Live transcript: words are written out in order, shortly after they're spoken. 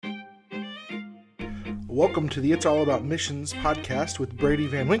Welcome to the It's All About Missions podcast with Brady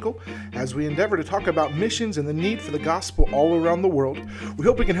Van Winkle, as we endeavor to talk about missions and the need for the gospel all around the world. We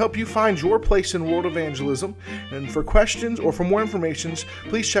hope we can help you find your place in world evangelism. And for questions or for more information,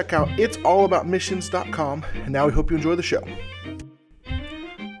 please check out it'sallaboutmissions.com. And now we hope you enjoy the show.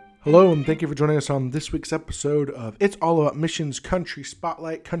 Hello, and thank you for joining us on this week's episode of It's All About Missions Country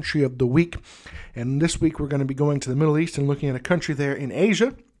Spotlight, Country of the Week. And this week we're going to be going to the Middle East and looking at a country there in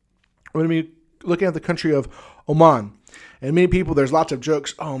Asia. We're going to be looking at the country of Oman. And many people, there's lots of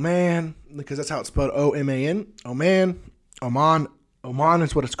jokes, oh man, because that's how it's spelled, O-M-A-N, Oman, Oman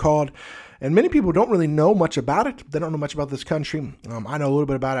is what it's called. And many people don't really know much about it. They don't know much about this country. I know a little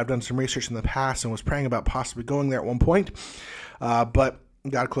bit about it. I've done some research in the past and was praying about possibly going there at one point. But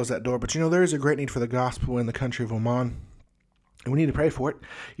God closed that door. But there is a great need for the gospel in the country of Oman. And we need to pray for it.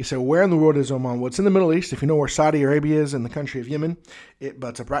 You say, where in the world is Oman? Well, it's in the Middle East. If you know where Saudi Arabia is in the country of Yemen, but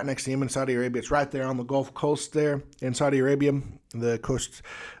it's up right next to Yemen, Saudi Arabia. It's right there on the Gulf Coast there in Saudi Arabia. The coast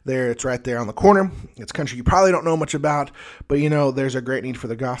there, it's right there on the corner. It's a country you probably don't know much about, but there's a great need for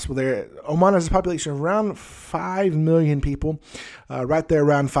the gospel there. Oman has a population of around 5 million people, right there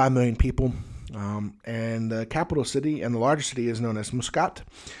around 5 million people. And the capital city and the largest city is known as Muscat.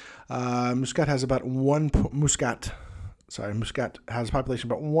 Muscat has a population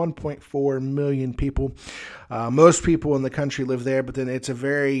of about 1.4 million people. Most people in the country live there, but then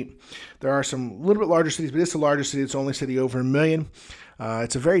there are some little bit larger cities, but it's the largest city. It's the only city over 1 million.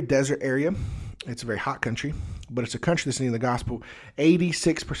 It's a very desert area. It's a very hot country, but it's a country that's needing the gospel.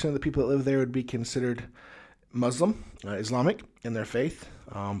 86% of the people that live there would be considered Muslim, Islamic in their faith.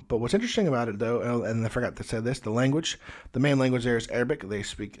 But what's interesting about it, though, and I forgot to say this, the main language there is Arabic. They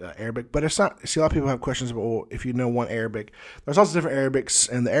speak Arabic, but it's not. See, a lot of people have questions about, well, if you know one Arabic, there's also different Arabics,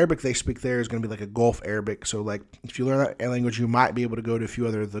 and the Arabic they speak there is going to be like a Gulf Arabic. So, like, if you learn that language, you might be able to go to a few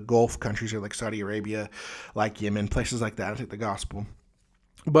other the Gulf countries, like Saudi Arabia, like Yemen, places like that, and take the gospel.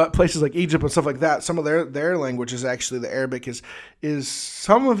 But places like Egypt and stuff like that, some of their language is actually, the Arabic is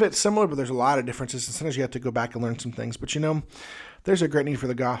some of it similar, but there's a lot of differences. And sometimes you have to go back and learn some things. But there's a great need for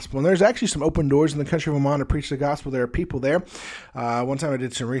the gospel. And there's actually some open doors in the country of Oman to preach the gospel. There are people there. One time I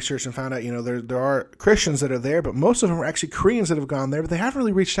did some research and found out, there are Christians that are there, but most of them are actually Koreans that have gone there. But they haven't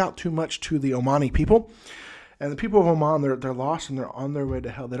really reached out too much to the Omani people. And the people of Oman, they're lost and they're on their way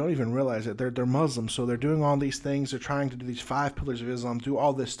to hell. They don't even realize it. They're Muslims, so they're doing all these things. They're trying to do these 5 pillars of Islam, do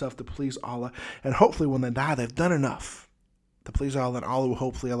all this stuff to please Allah. And hopefully when they die, they've done enough to please Allah, and Allah will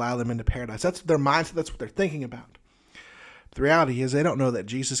hopefully allow them into paradise. That's their mindset. That's what they're thinking about. The reality is they don't know that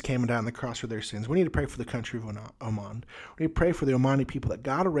Jesus came and died on the cross for their sins. We need to pray for the country of Oman. We need to pray for the Omani people, that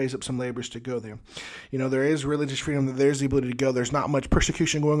God will raise up some laborers to go there. There is religious freedom. There's the ability to go. There's not much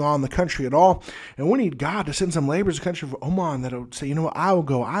persecution going on in the country at all. And we need God to send some laborers to the country of Oman that will say, what, I will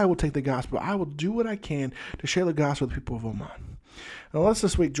go. I will take the gospel. I will do what I can to share the gospel with the people of Oman. Now let's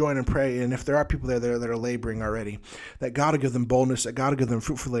this week join and pray, and if there are people there that are laboring already, that God will give them boldness, that God will give them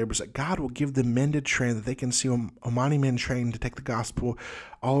fruitful labors, that God will give them men to train, that they can see Omani men trained to take the gospel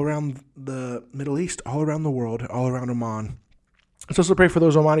all around the Middle East, all around the world, all around Oman. Let's also pray for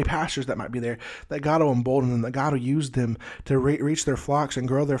those Omani pastors that might be there, that God will embolden them, that God will use them to reach their flocks and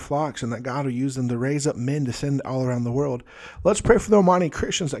grow their flocks, and that God will use them to raise up men to send all around the world. Let's pray for the Omani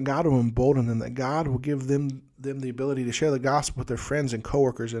Christians, that God will embolden them, that God will give them the ability to share the gospel with their friends and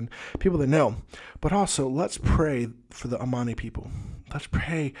coworkers and people they know. But also, let's pray for the Omani people. Let's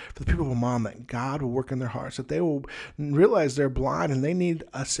pray for the people of Oman, that God will work in their hearts, that they will realize they're blind and they need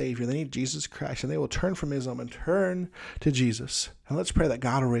a Savior. They need Jesus Christ, and they will turn from Islam and turn to Jesus. And let's pray that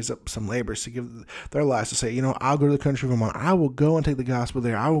God will raise up some laborers to give their lives to say, I'll go to the country of Oman. I will go and take the gospel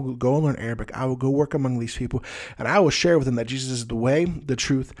there. I will go and learn Arabic. I will go work among these people, and I will share with them that Jesus is the way, the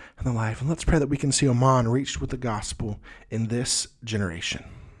truth, and the life. And let's pray that we can see Oman reached with the gospel in this generation.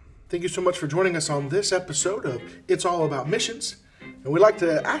 Thank you so much for joining us on this episode of It's All About Missions. And we'd like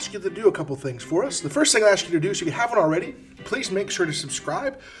to ask you to do a couple things for us. The first thing I ask you to do, so if you haven't already, please make sure to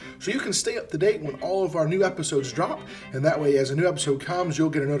subscribe so you can stay up to date when all of our new episodes drop. And that way, as a new episode comes, you'll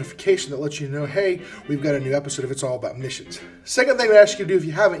get a notification that lets you know, hey, we've got a new episode of It's All About Missions. Second thing I ask you to do, if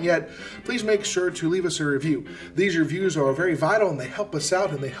you haven't yet, please make sure to leave us a review. These reviews are very vital, and they help us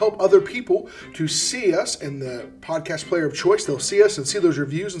out, and they help other people to see us in the podcast player of choice. They'll see us and see those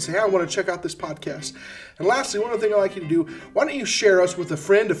reviews and say, hey, I want to check out this podcast. And lastly, one other thing I'd like you to do, why don't you share us with a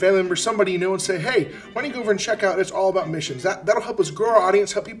friend, a family member, somebody you know, and say, hey, why don't you go over and check out It's All About Missions. That'll help us grow our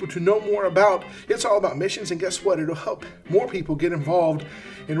audience, help people to know more about It's All About Missions, and guess what? It'll help more people get involved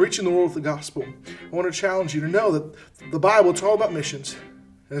in reaching the world with the gospel. I want to challenge you to know that the Bible, it's all about missions.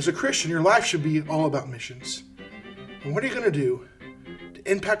 And as a Christian, your life should be all about missions. And what are you going to do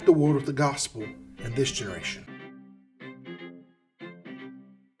to impact the world with the gospel in this generation.